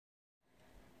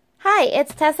Hi,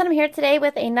 it's Tess and I'm here today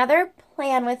with another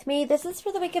plan with me. This is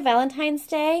for the week of Valentine's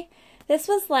Day. This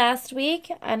was last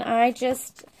week and I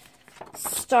just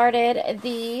started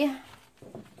the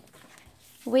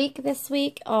week this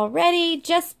week already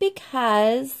just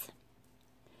because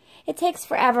it takes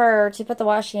forever to put the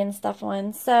washi and stuff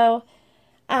on. So,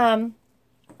 the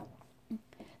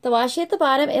washi at the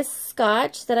bottom is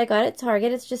Scotch that I got at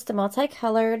Target. It's just a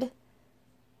multicolored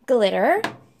glitter.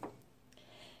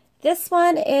 This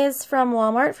one is from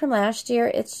Walmart from last year.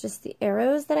 It's just the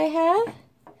arrows that I have.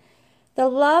 The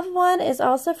Love one is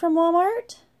also from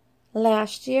Walmart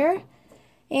last year.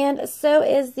 And so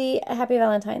is the Happy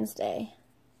Valentine's Day.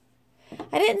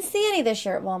 I didn't see any this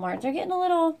year at Walmart. They're getting a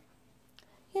little,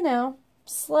 you know,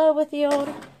 slow with the old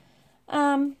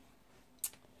putting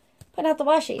out the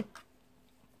washi.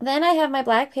 Then I have my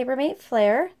black Papermate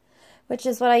Flare, which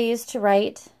is what I use to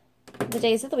write the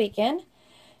days of the weekend.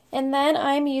 And then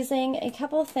I'm using a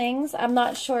couple things. I'm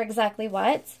not sure exactly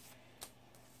what.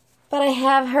 But I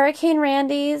have Hurricane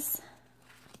Randy's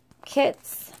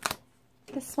kits.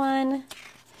 This one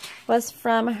was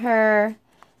from her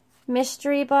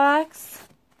mystery box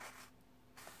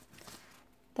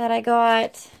that I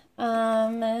got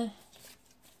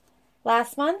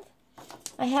last month.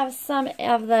 I have some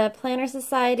of the Planner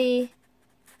Society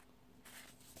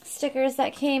stickers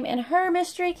that came in her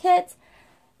mystery kit.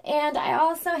 And I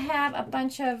also have a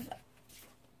bunch of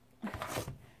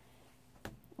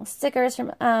stickers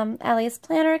from Ellie's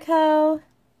Planner Co.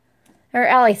 Or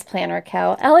Ellie's Planner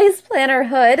Co. Ellie's Planner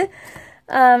Hood.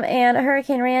 And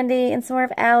Hurricane Randy and some more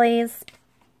of Allie's.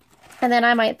 And then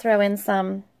I might throw in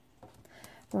some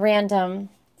random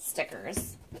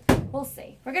stickers. We'll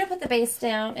see. We're going to put the base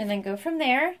down and then go from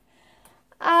there.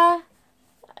 The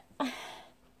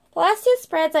last two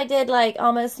spreads I did like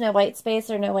almost no white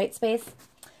space or no white space.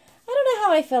 I don't know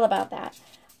how I feel about that.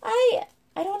 I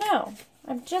don't know.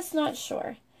 I'm just not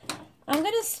sure. I'm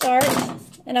going to start,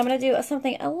 and I'm going to do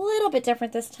something a little bit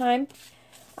different this time.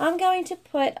 I'm going to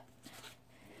put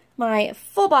my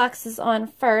full boxes on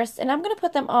first, and I'm going to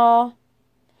put them all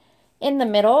in the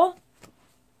middle.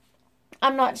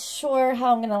 I'm not sure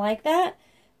how I'm going to like that,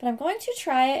 but I'm going to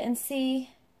try it and see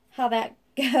how that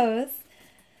goes.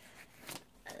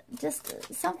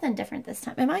 Just something different this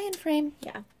time. Am I in frame?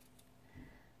 Yeah.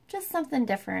 Just something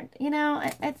different. You know,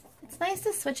 it's nice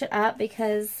to switch it up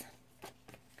because,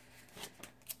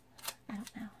 I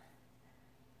don't know.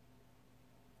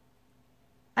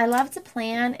 I love to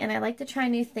plan and I like to try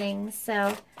new things,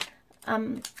 so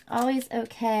I'm always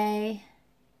okay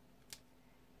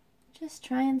just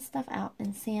trying stuff out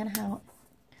and seeing how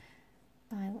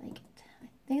I like it. I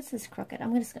think this is crooked.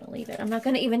 I'm just going to leave it. I'm not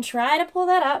going to even try to pull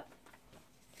that up.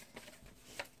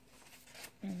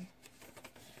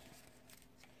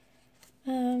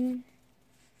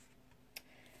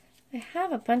 I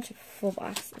have a bunch of full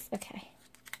boxes. Okay.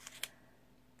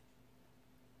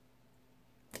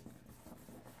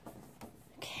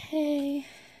 Okay.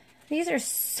 These are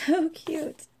so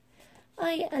cute.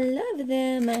 I love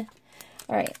them.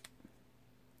 All right.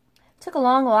 Took a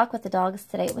long walk with the dogs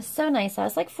today. It was so nice. I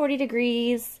was like 40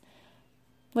 degrees,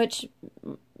 which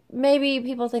maybe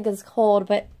people think is cold,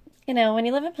 but you know, when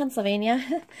you live in Pennsylvania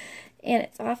and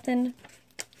it's often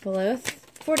below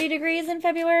 40 degrees in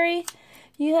February,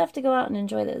 you have to go out and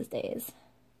enjoy those days.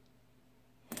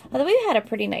 Although we've had a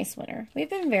pretty nice winter. We've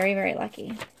been very, very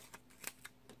lucky.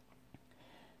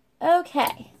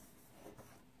 Okay.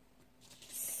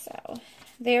 So,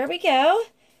 there we go.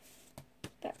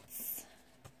 That's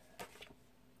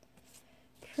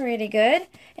pretty good.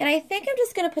 And I think I'm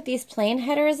just going to put these plain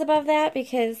headers above that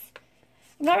because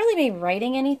I'm not really going to be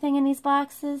writing anything in these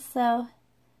boxes, so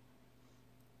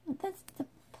that's the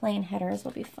plain headers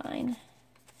will be fine.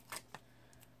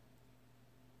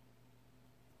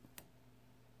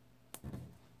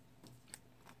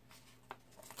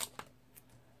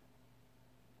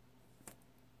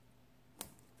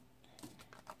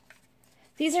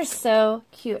 These are so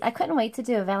cute. I couldn't wait to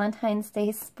do a Valentine's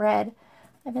Day spread.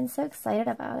 I've been so excited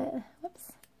about it.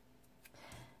 Whoops.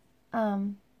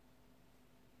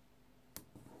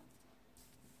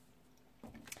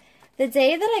 The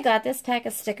day that I got this pack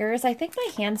of stickers, I think my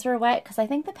hands were wet because I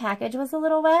think the package was a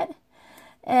little wet.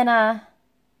 And,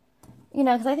 you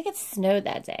know, because I think it snowed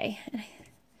that day.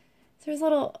 There's a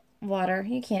little water.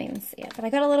 You can't even see it. But I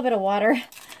got a little bit of water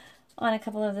on a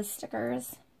couple of the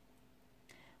stickers.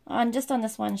 Just on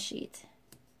this one sheet.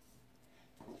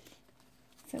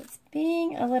 So it's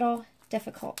being a little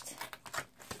difficult.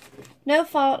 No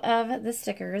fault of the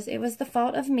stickers. It was the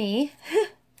fault of me.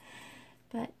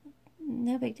 But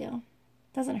no big deal.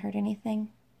 Doesn't hurt anything.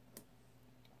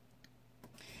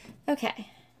 Okay.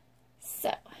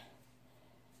 So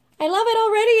I love it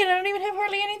already, and I don't even have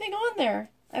hardly anything on there.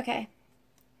 Okay.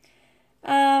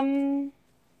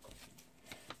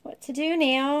 What to do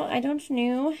now? I don't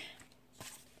know.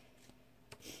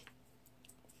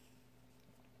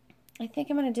 I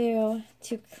think I'm going to do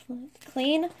to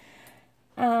clean.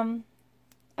 Oh,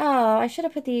 I should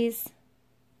have put these.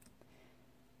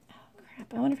 Oh,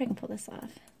 crap. I wonder if I can pull this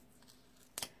off.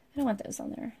 I don't want those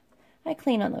on there. I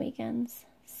clean on the weekends.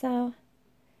 So, I'm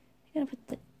going to put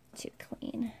the to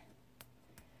clean.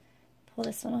 Pull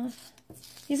this one off.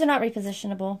 These are not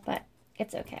repositionable, but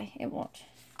it's okay. It won't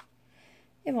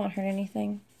hurt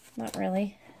anything. Not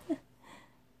really.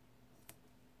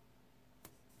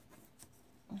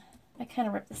 I kind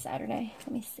of ripped the Saturday.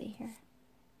 Let me see here.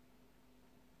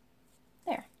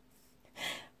 There.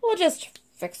 We'll just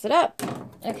fix it up.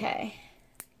 Okay.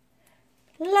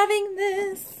 Loving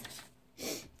this.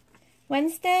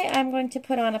 Wednesday, I'm going to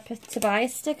put on a to buy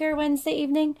sticker Wednesday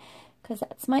evening because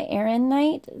that's my errand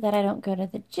night that I don't go to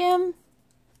the gym.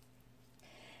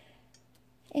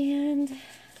 And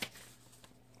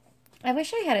I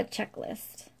wish I had a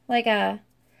checklist. Like a,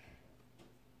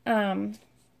 I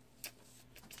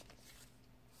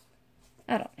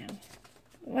don't know.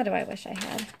 What do I wish I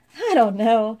had? I don't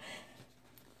know.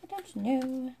 I don't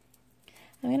know.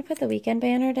 I'm going to put the weekend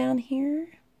banner down here.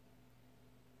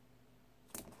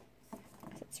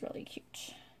 It's really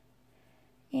cute.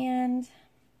 And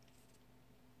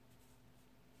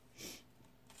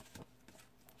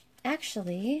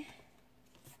actually,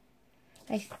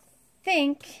 I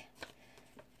think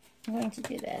I'm going to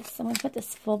do this. I'm going to put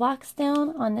this full box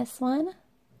down on this one.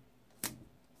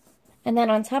 And then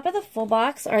on top of the full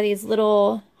box are these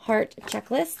little heart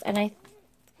checklists. And I'm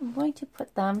going to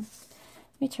put them,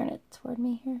 let me turn it toward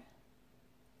me here.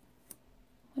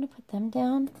 I'm going to put them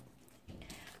down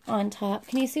on top.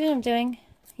 Can you see what I'm doing?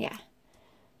 Yeah.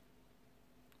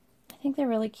 I think they're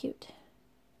really cute.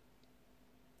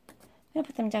 I'm going to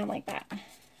put them down like that.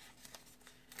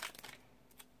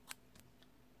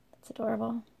 That's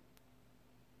adorable.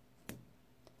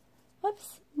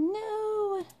 Whoops.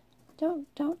 No. Don't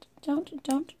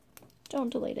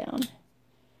lay down.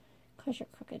 Because you're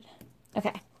crooked.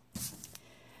 Okay.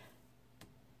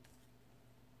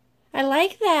 I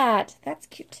like that. That's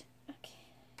cute. Okay.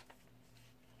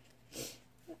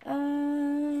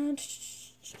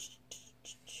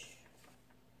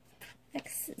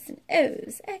 X's and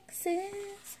O's.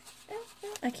 X's.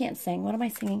 I can't sing. What am I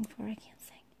singing for? I can't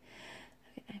sing.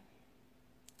 Okay.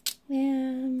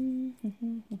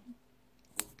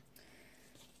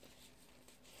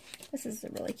 This is a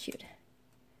really cute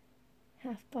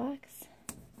half box.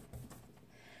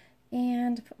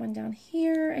 And put one down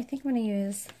here. I think I'm going to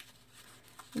use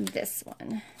this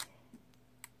one.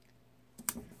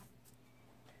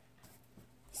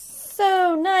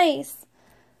 So nice.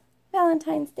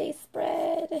 Valentine's Day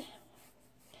spread.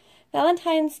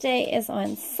 Valentine's Day is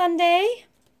on Sunday.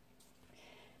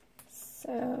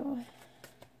 So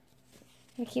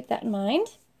I keep that in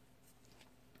mind.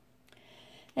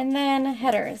 And then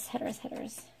headers.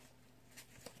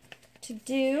 To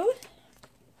do.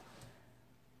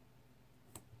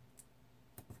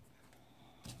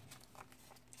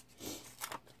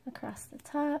 Across the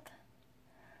top.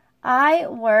 I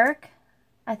work,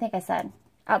 I think I said,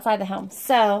 outside the home.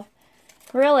 So,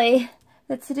 really,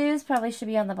 the to-dos probably should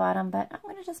be on the bottom, but I'm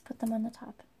going to just put them on the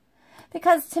top.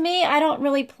 Because to me, I don't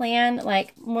really plan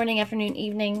like morning, afternoon,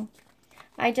 evening.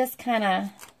 I just kind of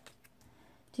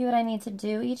do what I need to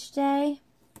do each day.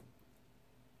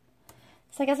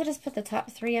 So I guess I just put the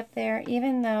top 3 up there,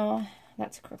 even though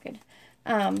that's crooked.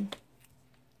 It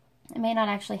may not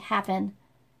actually happen,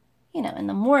 you know, in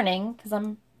the morning, because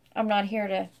I'm not here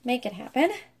to make it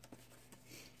happen.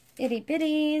 Itty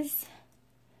bitties.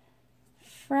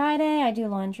 Friday, I do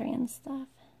laundry and stuff.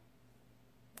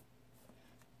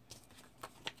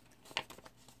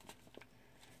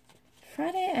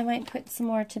 Friday, I might put some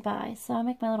more to buy. So I'll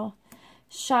make my little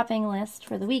shopping list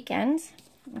for the weekend,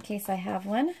 in case I have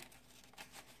one.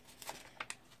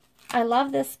 I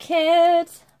love this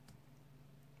kit.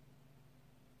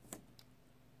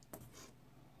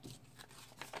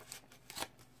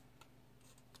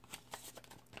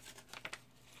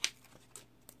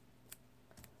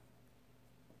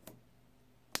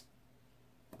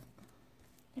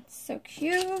 It's so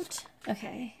cute.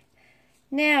 Okay.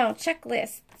 Now,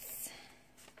 checklists.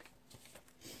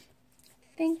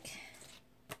 I think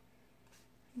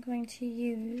I'm going to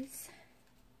use...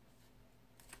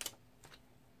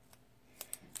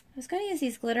 I was going to use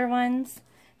these glitter ones,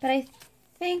 but I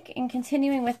think in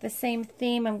continuing with the same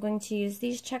theme, I'm going to use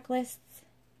these checklists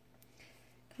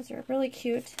because they're really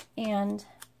cute and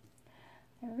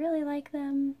I really like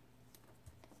them.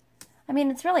 I mean,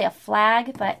 it's really a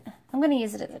flag, but I'm going to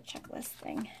use it as a checklist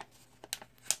thing.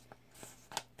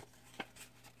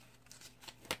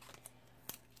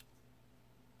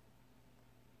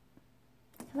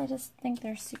 I just think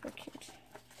they're super cute.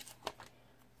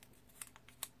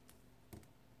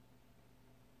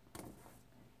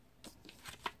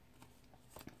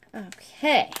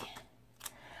 Okay.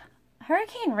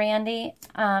 Hurricane Randy,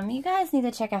 you guys need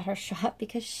to check out her shop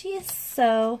because she is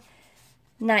so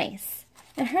nice.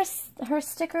 And her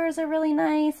stickers are really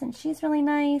nice, and she's really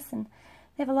nice, and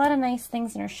they have a lot of nice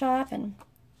things in her shop. And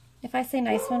if I say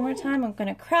nice one more time, I'm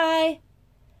going to cry.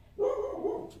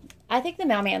 I think the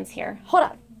mailman's here. Hold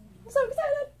on. I'm so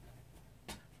excited.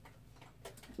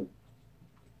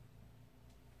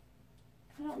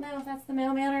 I don't know if that's the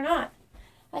mailman or not.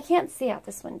 I can't see out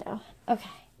this window. Okay.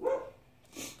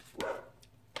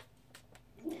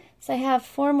 So I have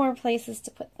 4 more places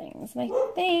to put things. And I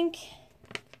think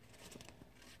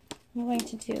I'm going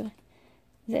to do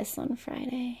this on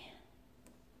Friday.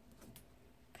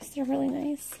 Because they're really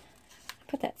nice.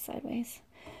 Put that sideways.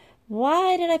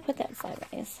 Why did I put that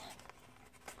sideways?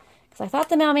 Because I thought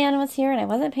the mailman was here and I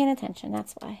wasn't paying attention.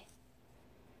 That's why.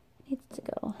 It needs to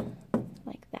go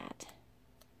like that.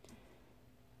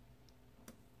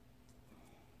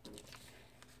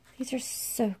 These are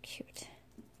so cute.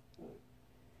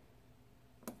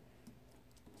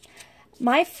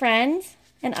 My friend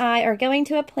and I are going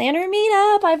to a planner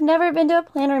meetup. I've never been to a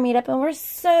planner meetup and we're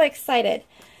so excited.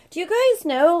 Do you guys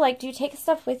know, like, do you take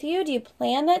stuff with you? Do you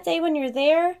plan that day when you're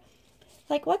there?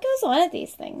 Like, what goes on at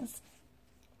these things?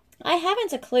 I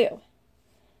haven't a clue.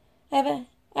 I have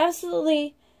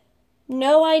absolutely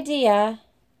no idea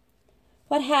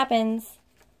what happens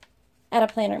at a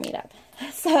planner meetup.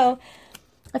 So,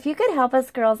 if you could help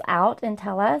us girls out and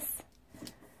tell us,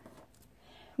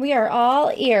 we are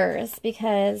all ears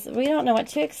because we don't know what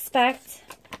to expect.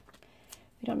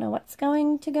 We don't know what's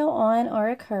going to go on or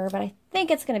occur, but I think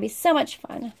it's going to be so much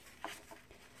fun.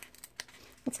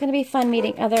 It's going to be fun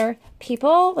meeting other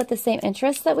people with the same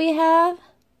interests that we have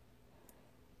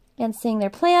and seeing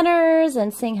their planners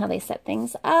and seeing how they set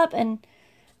things up. And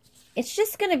it's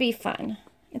just going to be fun.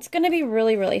 It's going to be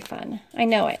really, really fun. I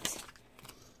know it.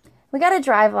 We got to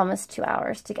drive almost 2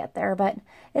 hours to get there, but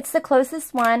it's the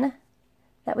closest one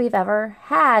that we've ever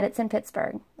had. It's in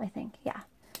Pittsburgh, I think. Yeah,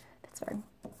 Pittsburgh.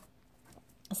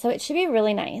 So it should be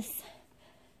really nice.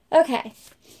 Okay,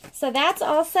 so that's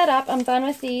all set up. I'm done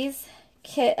with these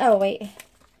oh, wait.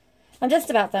 I'm just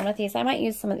about done with these. I might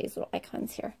use some of these little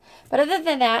icons here. But other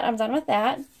than that, I'm done with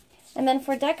that. And then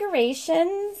for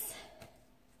decorations,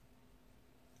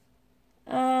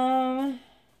 I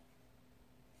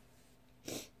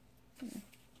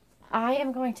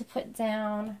am going to put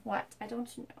down what? I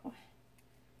don't know.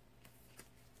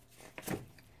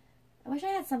 I wish I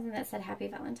had something that said Happy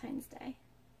Valentine's Day.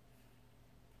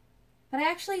 But I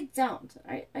actually don't.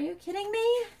 Are you kidding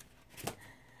me?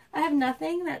 I have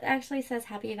nothing that actually says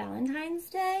Happy Valentine's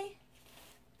Day.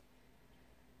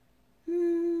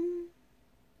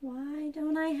 Why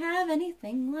don't I have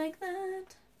anything like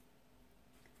that?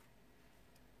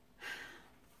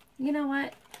 You know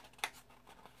what?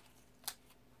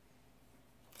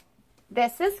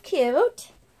 This is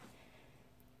cute.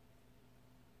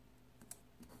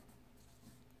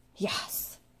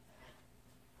 Yes.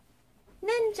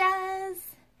 Ninjas.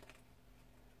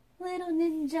 Little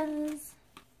ninjas.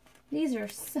 These are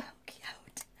so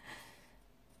cute.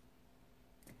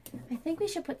 I think we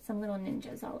should put some little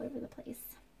ninjas all over the place.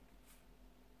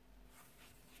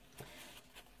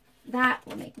 That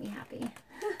will make me happy.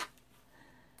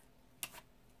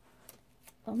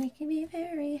 Will make me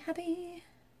very happy.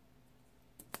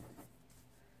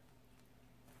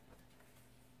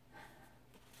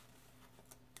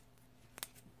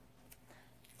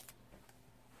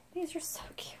 These are so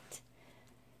cute.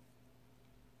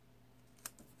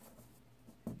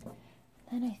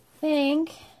 And I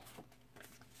think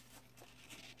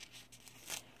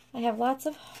I have lots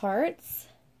of hearts.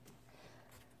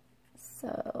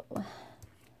 So,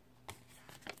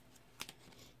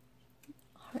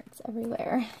 hearts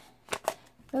everywhere.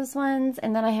 Those ones.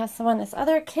 And then I have some on this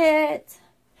other kit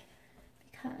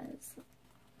because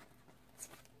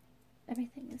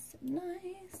everything is so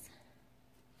nice.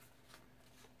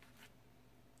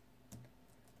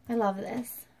 I love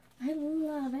this. I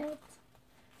love it.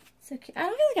 So cute. I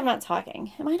don't feel like I'm not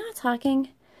talking. Am I not talking?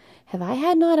 Have I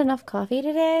had not enough coffee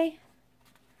today?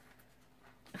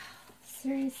 Oh,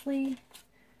 seriously?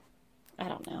 I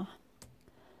don't know.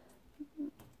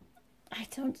 I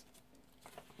don't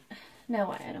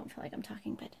feel like I'm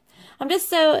talking, but I'm just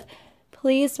so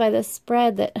pleased by this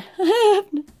spread that I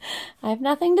have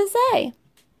nothing to say.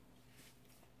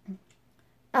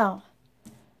 Oh,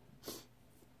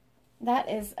 that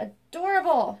is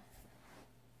adorable.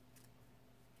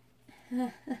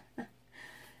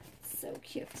 So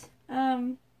cute.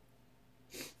 I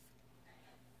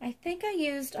think I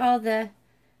used all the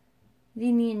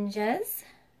ninjas.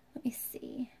 Let me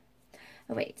see.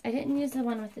 Oh wait, I didn't use the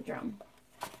one with the drum.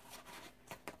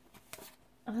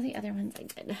 All the other ones I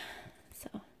did.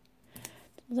 So,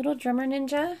 little drummer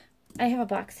ninja. I have a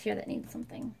box here that needs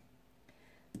something.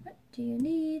 What do you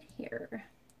need here?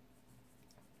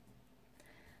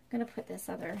 I'm going to put this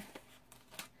other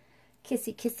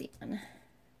kissy one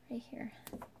right here.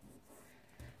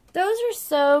 Those are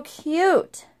so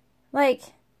cute. Like,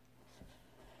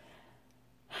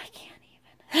 I can't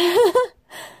even.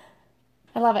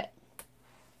 I love it.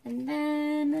 And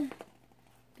then,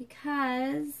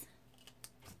 because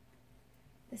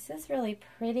this is really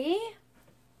pretty,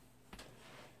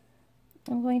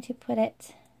 I'm going to put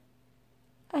it,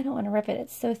 I don't want to rip it,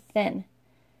 it's so thin.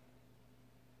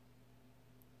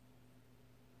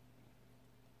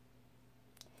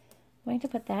 I'm going to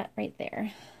put that right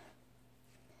there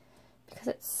because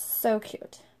it's so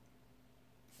cute.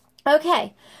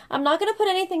 Okay, I'm not going to put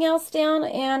anything else down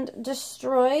and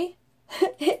destroy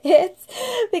it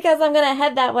because I'm going to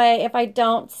head that way if I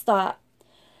don't stop.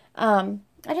 I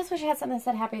just wish I had something that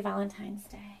said Happy Valentine's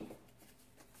Day.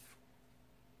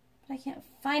 But I can't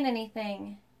find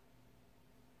anything.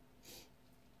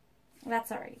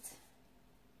 That's all right.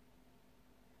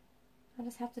 I'll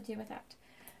just have to do without.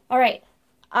 All right.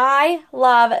 I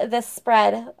love this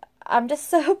spread. I'm just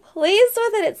so pleased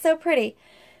with it. It's so pretty.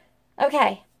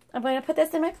 Okay. I'm going to put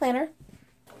this in my planner.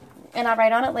 And I'll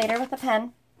write on it later with a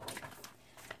pen.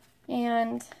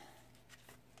 And,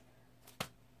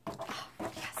 oh,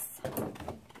 yes.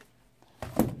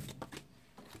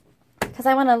 Because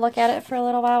I want to look at it for a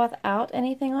little while without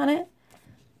anything on it.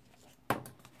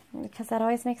 Because that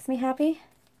always makes me happy.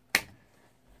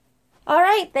 All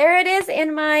right, there it is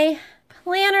in my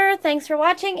planner. Thanks for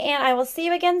watching, and I will see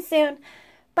you again soon.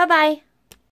 Bye-bye.